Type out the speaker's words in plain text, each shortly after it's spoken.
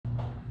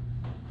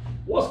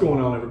What's going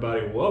on,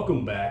 everybody?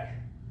 Welcome back.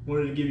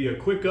 Wanted to give you a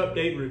quick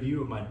update and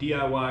review of my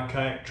DIY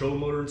kayak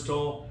trolling motor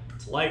install.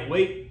 It's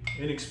lightweight,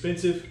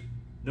 inexpensive,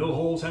 no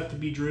holes have to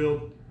be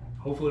drilled.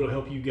 Hopefully it'll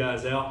help you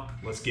guys out.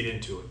 Let's get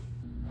into it.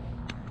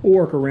 We'll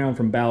work around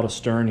from bow to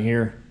stern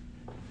here.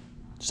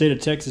 The state of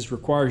Texas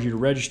requires you to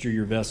register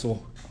your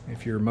vessel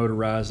if you're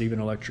motorized, even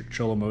electric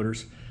trolling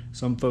motors.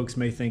 Some folks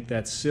may think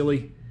that's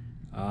silly,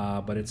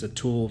 but it's a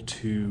tool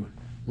to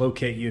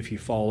locate you if you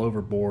fall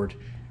overboard,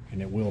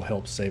 and it will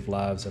help save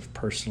lives. I've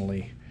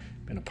personally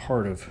been a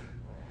part of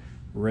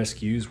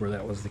rescues where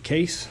that was the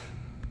case.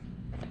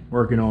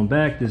 Working on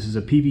back, this is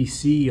a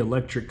PVC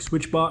electric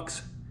switch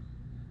box.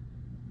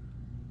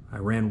 I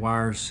ran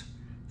wires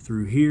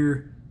through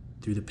here,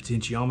 through the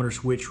potentiometer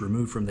switch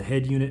removed from the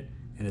head unit,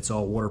 and it's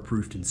all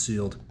waterproofed and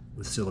sealed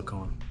with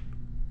silicone.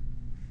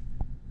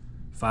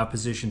 5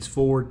 positions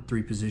forward,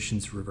 3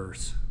 positions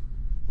reverse.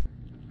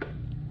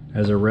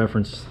 As a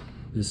reference,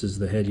 this is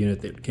the head unit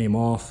that came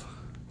off.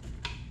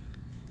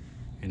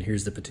 And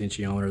here's the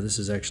potentiometer. This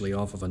is actually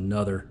off of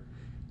another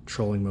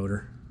trolling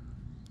motor.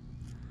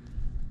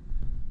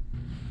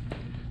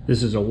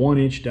 This is a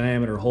 1-inch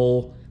diameter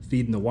hole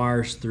feeding the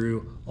wires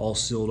through, all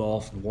sealed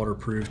off and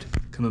waterproofed.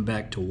 Coming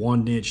back to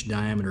 1-inch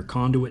diameter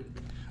conduit.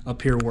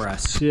 Up here where I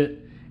sit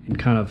and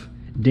kind of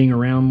ding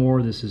around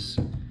more, this is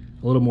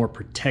a little more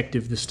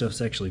protective. This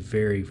stuff's actually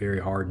very, very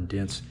hard and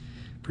dense.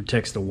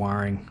 Protects the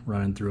wiring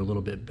running through a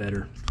little bit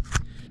better.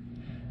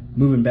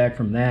 Moving back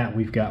from that,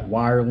 we've got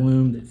wire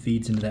loom that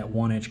feeds into that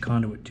 1-inch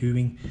conduit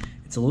tubing.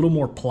 It's a little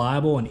more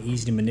pliable and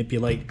easy to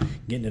manipulate,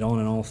 getting it on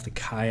and off the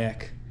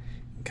kayak,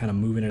 and kind of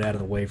moving it out of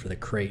the way for the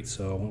crate.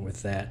 So I went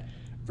with that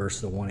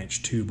versus the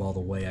 1-inch tube all the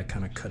way. I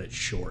kind of cut it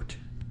short.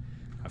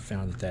 I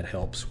found that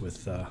helps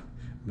with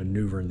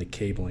maneuvering the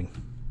cabling.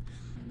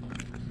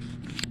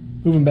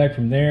 Moving back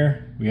from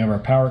there, we have our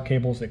power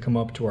cables that come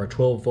up to our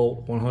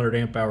 12-volt,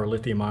 100-amp-hour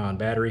lithium-ion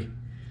battery.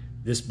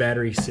 This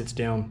battery sits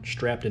down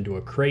strapped into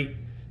a crate.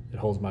 It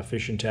holds my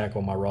fishing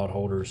tackle, my rod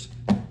holders,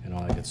 and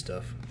all that good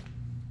stuff.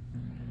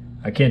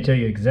 I can't tell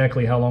you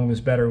exactly how long this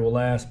battery will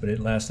last, but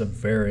it lasts a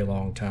very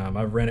long time.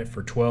 I've ran it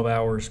for 12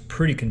 hours,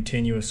 pretty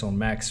continuous on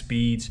max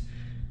speeds,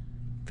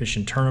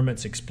 fishing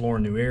tournaments,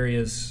 exploring new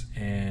areas,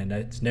 and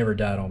it's never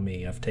died on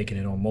me. I've taken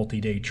it on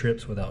multi-day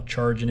trips without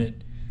charging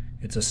it.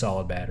 It's a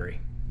solid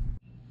battery.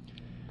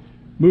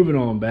 Moving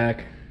on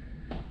back,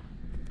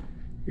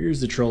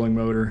 here's the trolling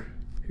motor,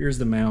 here's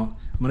the mount.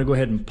 I'm going to go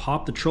ahead and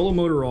pop the trolling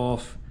motor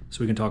off so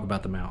we can talk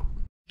about the mount.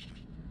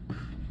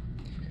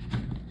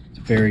 It's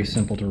very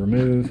simple to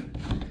remove,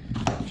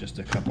 just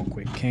a couple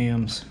quick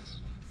cams.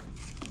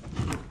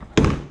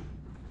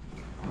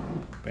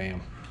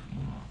 Bam.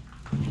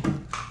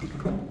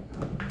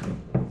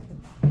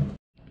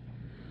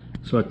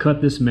 So I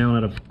cut this mount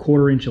out of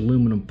 1/4-inch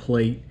aluminum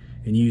plate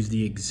and used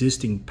the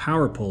existing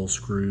power pole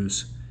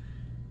screws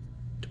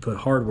to put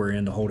hardware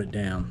in to hold it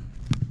down.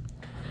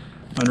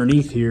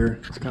 Underneath here,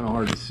 it's kind of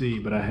hard to see,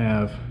 but I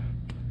have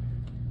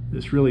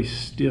this really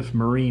stiff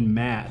marine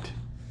mat,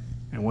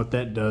 and what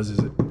that does is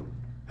it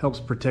helps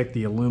protect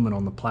the aluminum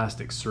on the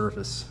plastic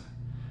surface.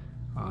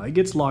 It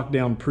gets locked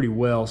down pretty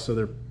well, so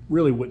there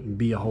really wouldn't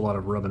be a whole lot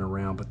of rubbing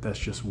around, but that's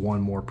just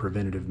one more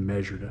preventative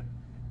measure to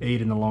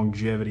aid in the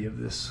longevity of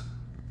this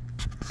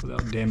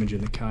without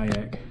damaging the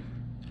kayak.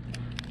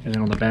 And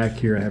then on the back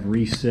here I have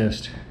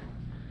recessed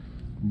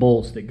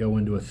bolts that go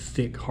into a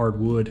thick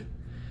hardwood.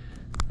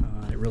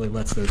 It really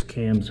lets those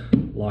cams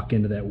lock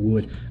into that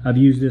wood. I've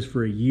used this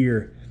for a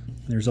year.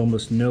 There's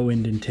almost no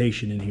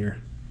indentation in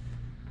here.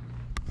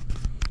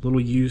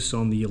 Little use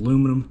on the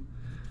aluminum,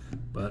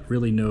 but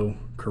really no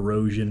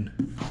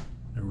corrosion,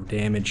 no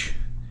damage.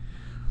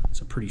 It's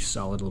a pretty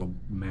solid little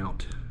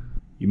mount.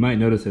 You might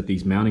notice that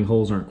these mounting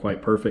holes aren't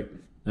quite perfect.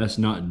 That's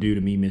not due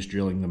to me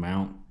misdrilling the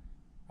mount.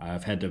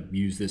 I've had to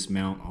use this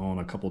mount on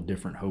a couple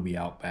different Hobie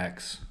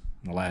Outbacks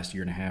in the last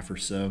 1.5 years or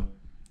so.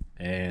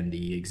 And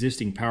the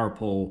existing power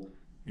pole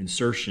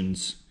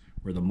insertions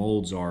where the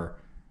molds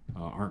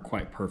aren't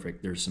quite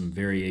perfect. There's some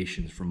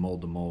variations from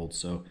mold to mold.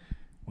 So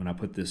when I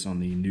put this on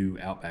the new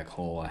Outback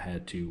hull, I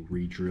had to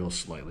re-drill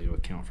slightly to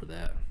account for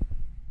that.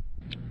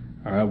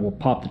 All right, we'll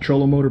pop the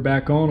trolling motor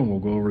back on and we'll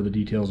go over the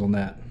details on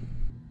that.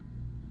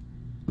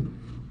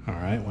 All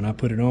right, when I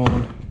put it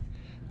on,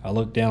 I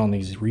look down on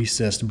these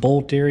recessed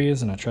bolt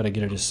areas and I try to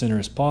get it as center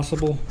as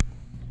possible,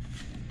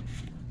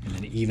 and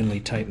then evenly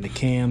tighten the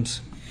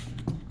cams.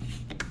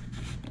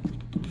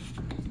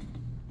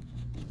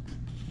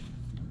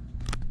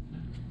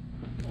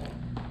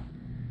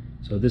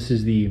 So this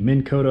is the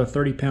Minn Kota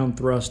 30-pound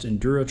thrust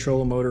Enduro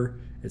trolling motor.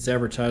 It's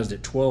advertised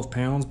at 12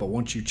 pounds, but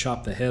once you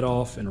chop the head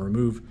off and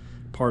remove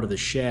part of the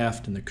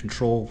shaft and the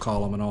control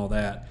column and all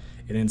that,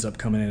 it ends up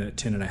coming in at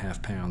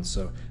 10.5 pounds.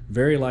 So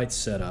very light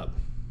setup.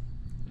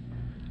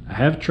 I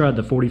have tried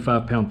the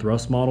 45-pound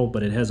thrust model,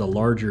 but it has a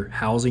larger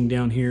housing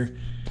down here,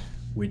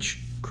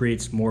 which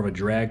creates more of a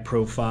drag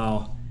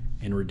profile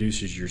and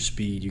reduces your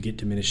speed. You get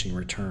diminishing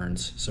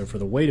returns. So for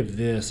the weight of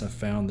this, I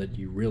found that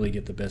you really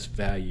get the best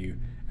value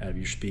out of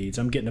your speeds.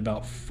 I'm getting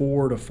about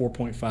 4 to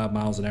 4.5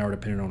 miles an hour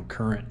depending on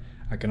current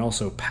I can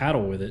also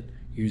paddle with it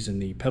using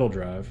the pedal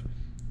drive,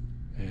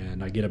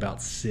 and I get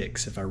about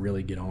 6 if I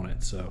really get on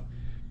it. So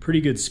pretty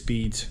good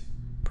speeds,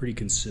 pretty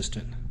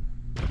consistent.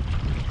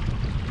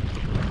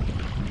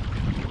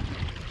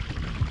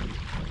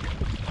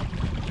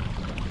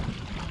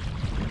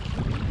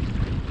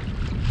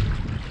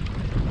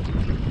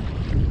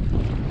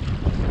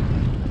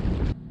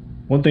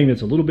 One thing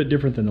that's a little bit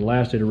different than the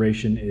last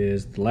iteration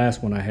is the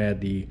last one I had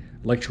the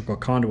electrical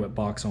conduit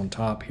box on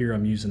top. Here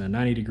I'm using a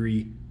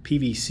 90-degree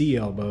PVC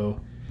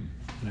elbow,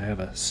 and I have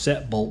a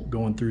set bolt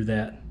going through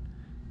that,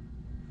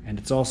 and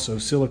it's also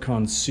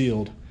silicone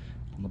sealed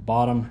on the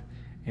bottom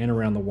and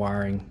around the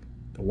wiring.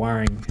 The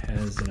wiring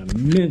has an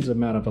immense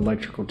amount of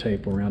electrical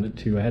tape around it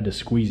too. I had to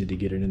squeeze it to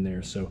get it in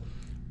there, so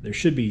there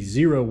should be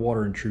 0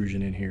 water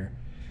intrusion in here.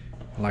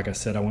 And like I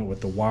said, I went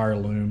with the wire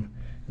loom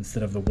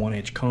instead of the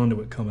 1-inch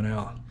conduit coming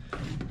out.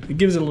 It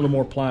gives it a little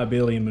more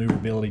pliability and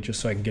maneuverability, just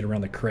so I can get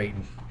around the crate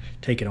and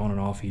take it on and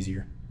off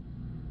easier.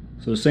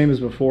 So the same as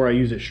before, I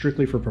use it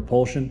strictly for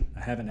propulsion.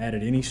 I haven't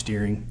added any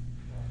steering.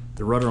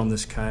 The rudder on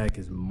this kayak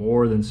is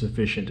more than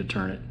sufficient to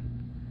turn it.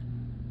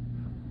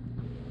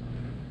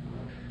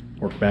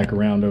 Work back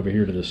around over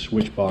here to the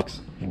switch box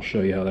and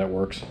show you how that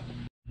works.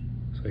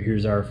 So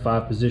here's our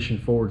 5-position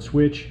forward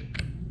switch.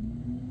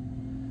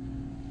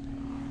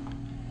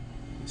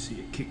 You see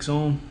it kicks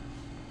on.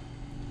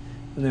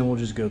 And then we'll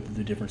just go through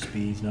the different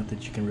speeds. Not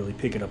that you can really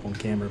pick it up on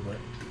camera, but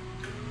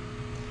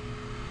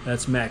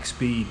that's max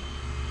speed.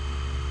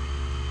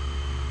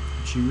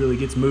 She really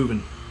gets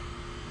moving.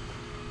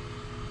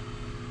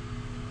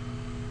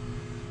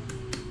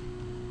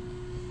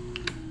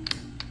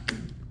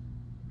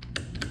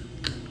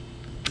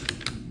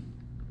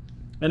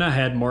 And I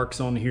had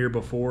marks on here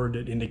before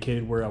that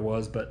indicated where I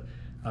was, but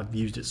I've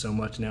used it so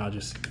much now,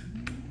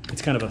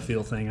 it's kind of a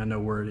feel thing. I know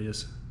where it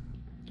is.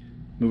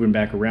 Moving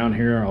back around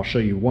here, I'll show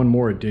you one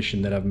more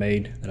addition that I've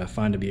made that I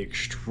find to be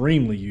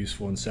extremely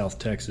useful in South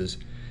Texas,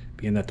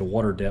 being that the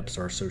water depths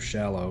are so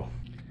shallow.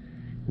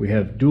 We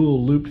have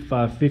dual looped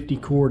 550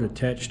 cord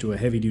attached to a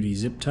heavy duty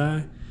zip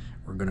tie.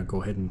 We're going to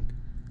go ahead and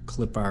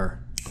clip our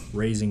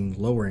raising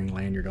lowering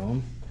lanyard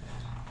on.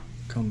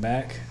 Come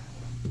back,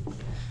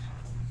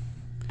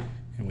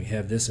 and we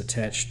have this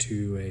attached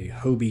to a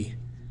Hobie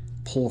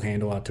pull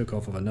handle I took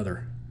off of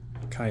another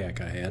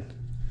kayak I had.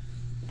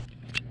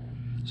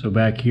 So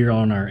back here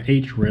on our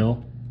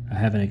H-rail, I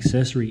have an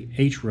accessory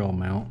H-rail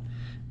mount,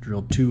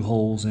 drilled 2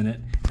 holes in it,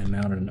 and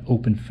mounted an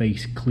open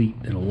face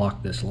cleat that'll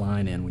lock this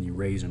line in when you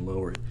raise and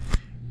lower it.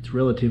 It's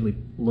relatively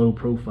low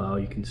profile.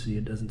 You can see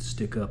it doesn't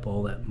stick up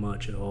all that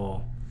much at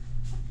all.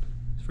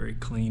 It's very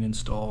clean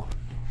install.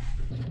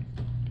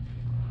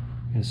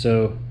 And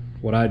so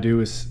what I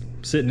do is,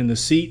 sitting in the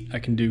seat, I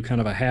can do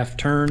kind of a half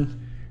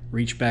turn,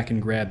 reach back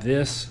and grab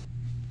this.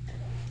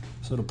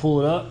 So to pull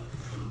it up,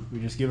 we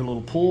just give it a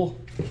little pull,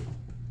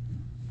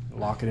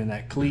 lock it in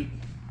that cleat,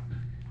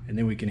 and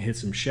then we can hit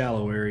some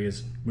shallow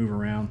areas, move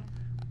around.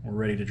 We're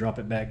ready to drop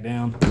it back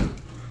down.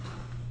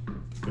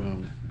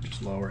 Boom,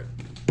 just lower it.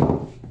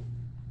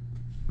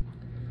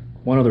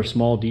 One other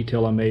small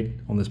detail I made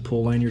on this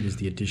pull lanyard is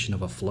the addition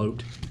of a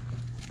float.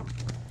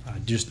 I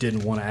just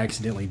didn't want to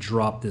accidentally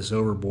drop this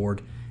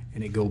overboard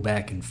and it go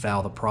back and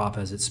foul the prop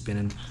as it's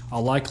spinning.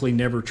 I'll likely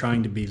never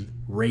trying to be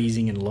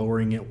raising and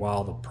lowering it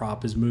while the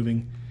prop is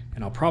moving,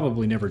 and I'll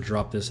probably never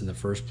drop this in the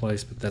first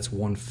place, but that's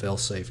one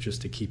fail-safe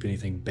just to keep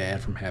anything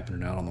bad from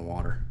happening out on the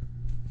water.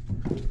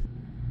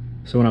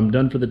 So when I'm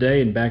done for the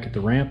day and back at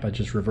the ramp, I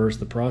just reverse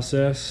the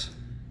process.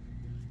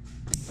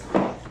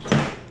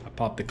 I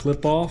pop the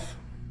clip off,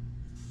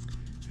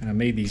 and I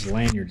made these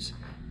lanyards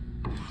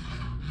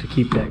to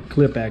keep that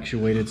clip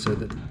actuated so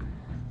that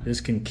this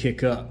can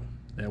kick up.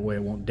 That way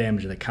it won't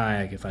damage the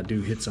kayak if I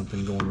do hit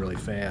something going really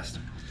fast.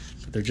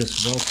 But they're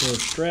just Velcro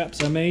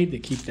straps I made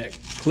that keep that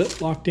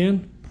clip locked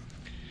in.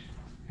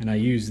 And I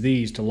use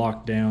these to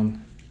lock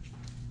down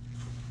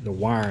the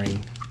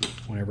wiring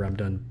whenever I'm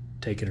done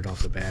taking it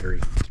off the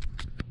battery.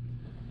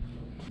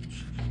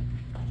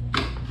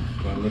 Go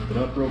ahead and lift it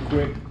up real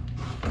quick.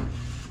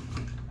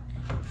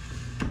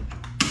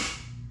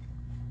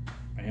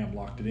 Bam,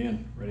 locked it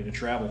in, ready to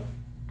travel.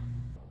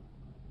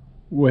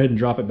 We'll go ahead and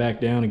drop it back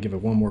down and give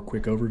it one more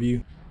quick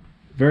overview.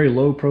 Very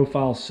low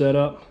profile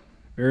setup,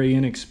 very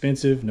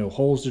inexpensive, no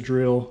holes to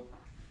drill,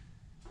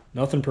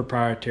 nothing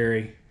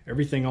proprietary.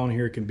 Everything on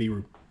here can be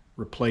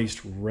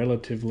replaced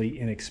relatively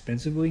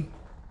inexpensively,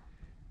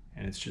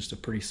 and it's just a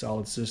pretty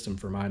solid system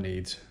for my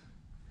needs.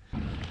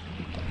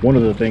 One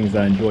of the things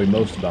I enjoy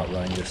most about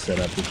running this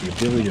setup is the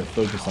ability to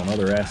focus on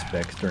other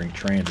aspects during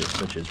transit,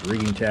 such as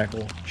rigging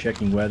tackle,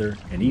 checking weather,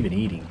 and even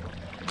eating.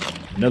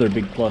 Another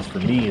big plus for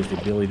me is the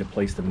ability to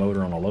place the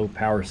motor on a low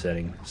power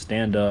setting,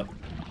 stand up,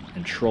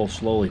 and troll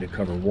slowly to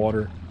cover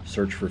water,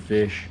 search for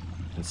fish,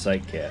 and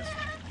sight cast.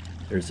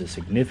 There's a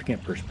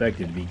significant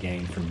perspective to be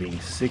gained from being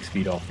 6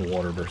 feet off the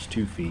water versus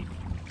 2 feet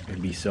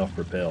and be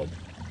self-propelled.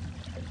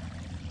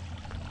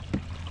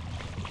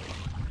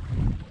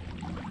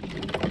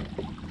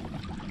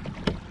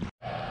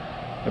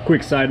 A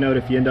quick side note,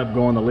 if you end up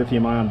going the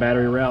lithium-ion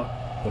battery route,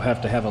 you'll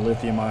have to have a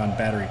lithium-ion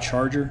battery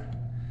charger.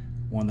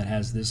 one that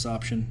has this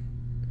option.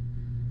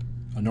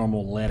 A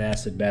normal lead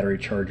acid battery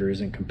charger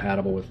isn't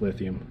compatible with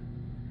lithium.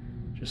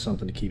 Just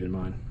something to keep in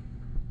mind.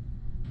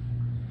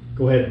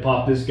 Go ahead and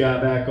pop this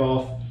guy back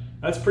off.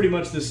 That's pretty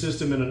much the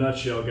system in a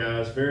nutshell,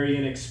 guys. Very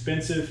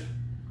inexpensive,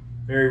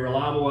 very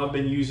reliable. I've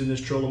been using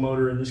this trolling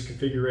motor in this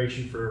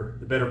configuration for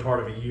the better part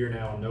of a year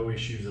now, no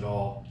issues at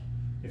all.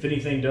 If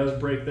anything does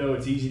break though,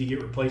 it's easy to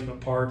get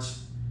replacement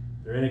parts.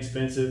 They're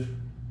inexpensive.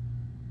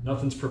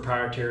 Nothing's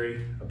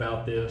proprietary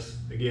about this.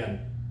 Again,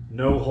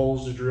 no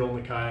holes to drill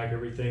in the kayak.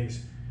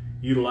 Everything's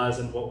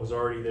utilizing what was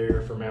already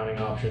there for mounting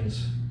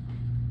options.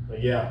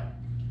 But yeah,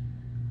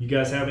 you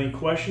guys have any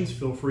questions,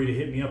 feel free to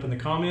hit me up in the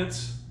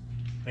comments.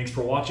 Thanks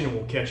for watching, and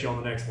we'll catch you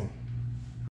on the next one.